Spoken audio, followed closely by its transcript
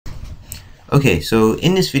Okay, so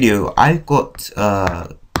in this video, I've got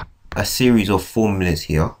a series of formulas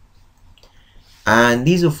here, and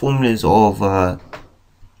these are formulas of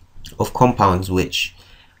compounds which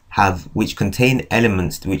contain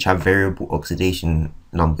elements which have variable oxidation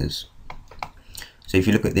numbers. So if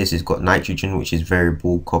you look at this, it's got nitrogen, which is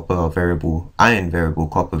variable, copper variable, iron variable,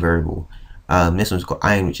 copper variable. This one's got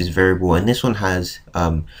iron, which is variable, and this one has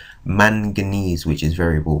manganese, which is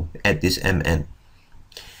variable at this Mn.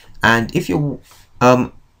 And if you're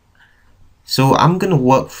so I'm gonna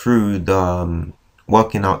work through the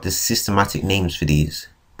working out the systematic names for these,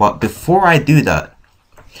 but before I do that,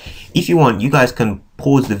 if you want, you guys can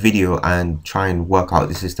pause the video and try and work out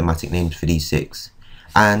the systematic names for these 6.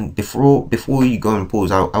 And before you go and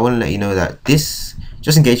pause, I want to let you know that this,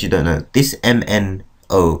 just in case you don't know, this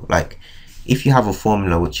MNO, like if you have a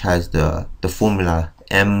formula which has the formula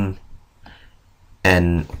MN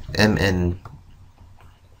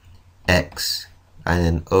X and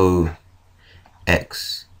then O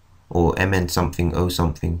X, or Mn something O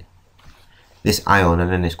something, this ion,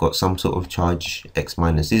 and then it's got some sort of charge X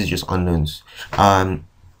minus. These are just unknowns.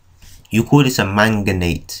 You call this a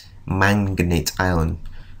manganate ion.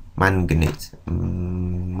 Manganate.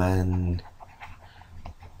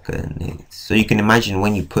 So you can imagine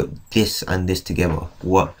when you put this and this together,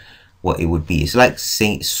 what it would be. It's like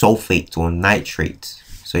saying sulfate or nitrate.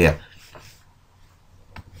 So yeah.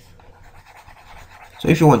 So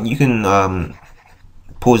if you want, you can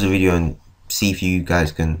pause the video and see if you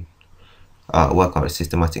guys can work out the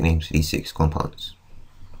systematic names for these 6 compounds.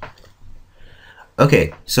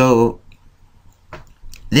 Okay, so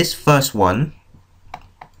this first one,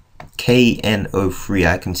 KNO3,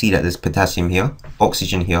 I can see that there's potassium here,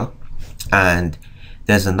 oxygen here, and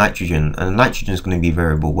there's a nitrogen, and the nitrogen is going to be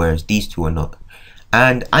variable, whereas these 2 are not.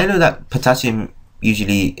 And I know that potassium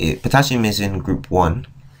potassium is in group 1,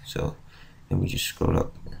 so let me just scroll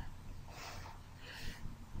up.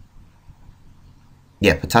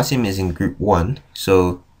 Yeah, potassium is in group 1,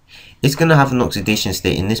 so it's going to have an oxidation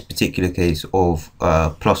state in this particular case of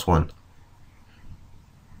 +1.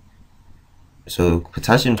 So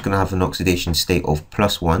potassium is going to have an oxidation state of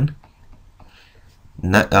 +1.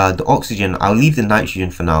 The oxygen, I'll leave the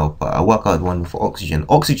nitrogen for now, but I'll work out one for oxygen.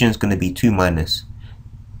 Oxygen is going to be 2-.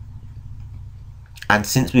 And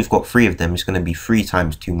since we've got 3 of them, it's going to be 3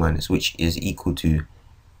 times 2-, which is equal to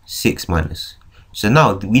 6-. So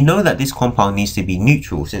now we know that this compound needs to be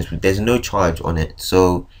neutral since there's no charge on it.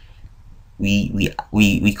 So we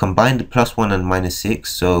combine the +1 and -6.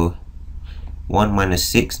 So 1 minus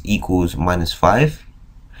 6 equals -5.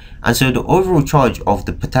 And so the overall charge of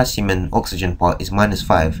the potassium and oxygen part is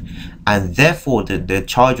 -5. And therefore the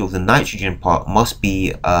charge of the nitrogen part must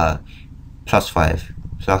be +5.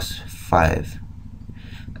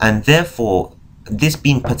 And therefore, this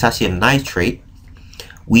being potassium nitrate,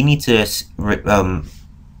 we need to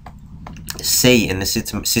say in the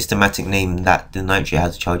systematic name that the nitrate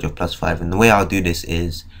has a charge of +5. And the way I'll do this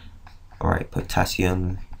is, alright,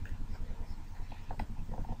 potassium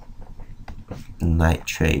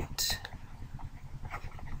nitrate.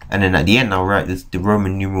 And then at the end, I'll write the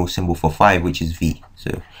Roman numeral symbol for 5, which is V.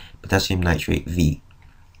 So potassium nitrate V.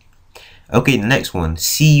 Okay, the next one,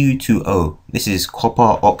 Cu2O. This is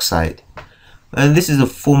copper oxide. And this is a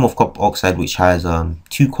form of copper oxide which has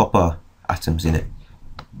 2 copper atoms in it.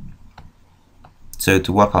 So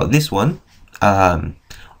to work out this one,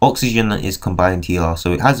 oxygen is combined here,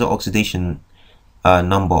 so it has an oxidation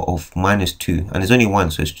number of -2, and there's only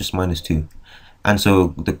 1, so it's just -2. And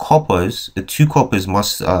so the 2 coppers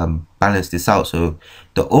must balance this out. So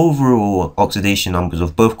the overall oxidation numbers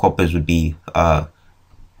of both coppers would be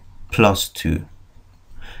 +2.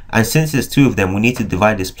 And since there's 2 of them, we need to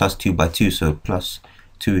divide this +2 by 2. So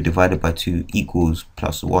 +2 divided by 2 equals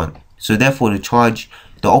 +1. So therefore the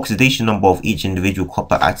oxidation number of each individual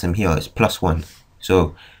copper atom here is +1.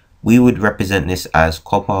 So we would represent this as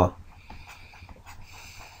copper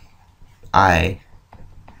I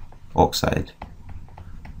oxide.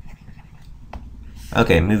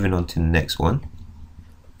 Okay, moving on to the next one.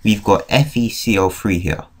 We've got FeCl3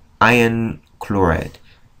 here, iron chloride.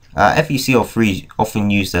 FeCl3 is often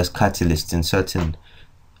used as catalyst in certain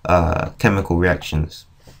chemical reactions.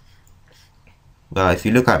 If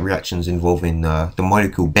you look at reactions involving the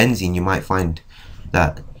molecule benzene, you might find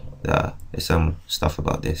that there's some stuff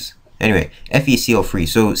about this. Anyway, FeCl3.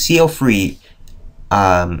 So Cl3,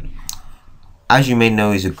 as you may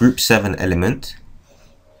know, is a group 7 element.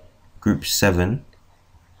 Group 7.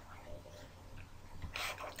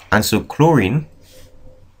 And so chlorine,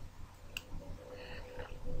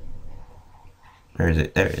 where is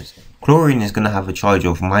it? There it is. Chlorine is going to have a charge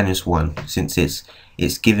of -1 since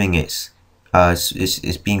it's giving its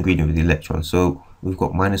it's being greedy with the electron. So we've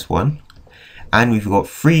got -1, and we've got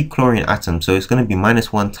 3 chlorine atoms, so it's going to be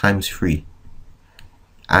 -1 times 3,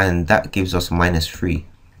 and that gives us -3.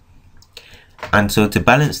 And so to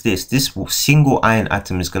balance this single iron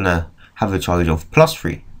atom is going to have a charge of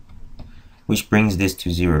 +3, which brings this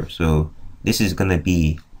to 0. So this is going to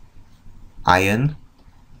be iron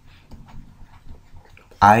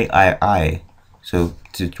I. So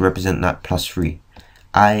to represent that +3,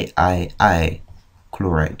 I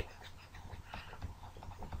chloride.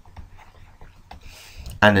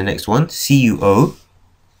 And the next one, CuO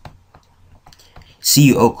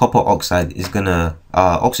copper oxide is gonna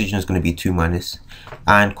oxygen is gonna be 2-,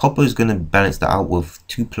 and copper is gonna balance that out with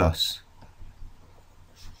 2+.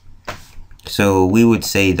 So we would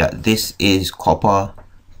say that this is copper.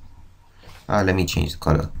 Let me change the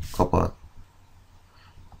color. Copper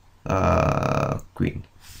green.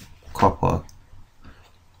 Copper.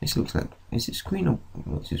 This looks like, is it green or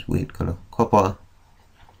what's this weird color? Copper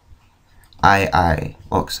II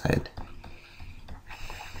oxide.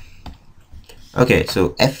 Okay, so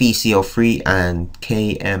FeCl3 and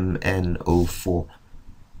KMnO4.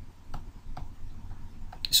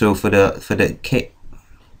 So for the FeCl3,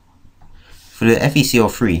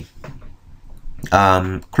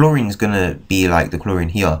 chlorine is gonna be like the chlorine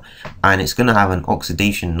here, and it's gonna have an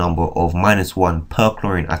oxidation number of -1 per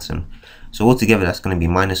chlorine atom. So altogether that's gonna be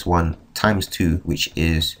 -1 times 2, which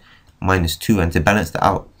is -2, and to balance that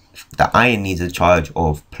out, the iron needs a charge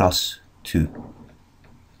of +2,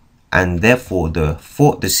 and therefore the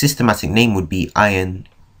systematic name would be iron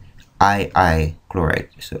II chloride.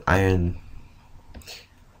 So iron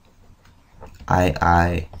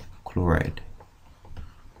II chloride.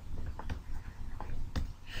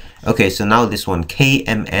 Okay, so now this one,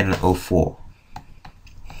 KMnO4.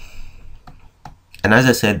 And as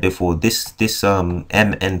I said before, this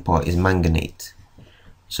Mn part is manganate.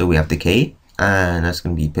 So we have the K, and that's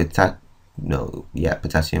going to be potassium.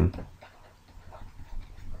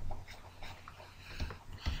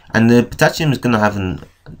 And the potassium is going to have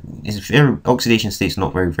oxidation state is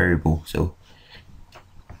not very variable. So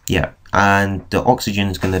yeah, and the oxygen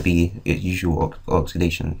is going to be its usual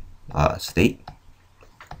oxidation state.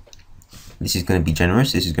 This is going to be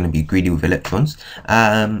generous. This is going to be greedy with electrons.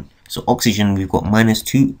 So oxygen, we've got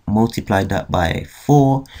 -2, multiply that by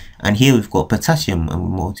 4, and here we've got potassium, and we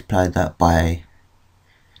multiply that by,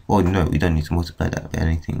 well, no, we don't need to multiply that by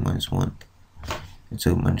anything, -1. And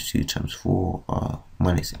so -2 times 4 are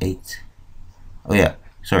 -8. Oh yeah,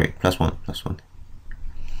 sorry, +1.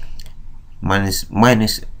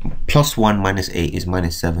 +1 minus 8 is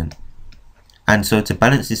 -7. And so to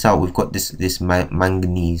balance this out, we've got this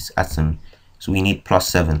manganese atom, so we need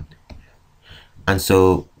 +7. And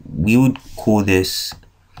so we would call this,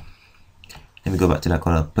 let me go back to that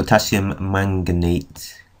color, potassium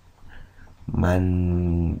manganate.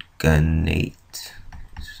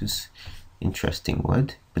 This is interesting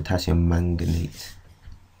word, potassium manganate.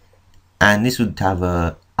 And this would have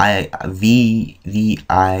a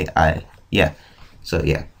VI. Yeah. So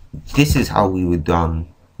yeah, this is how we would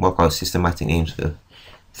work out systematic names for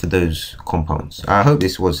those compounds. I hope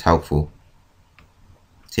this was helpful.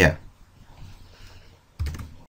 So yeah.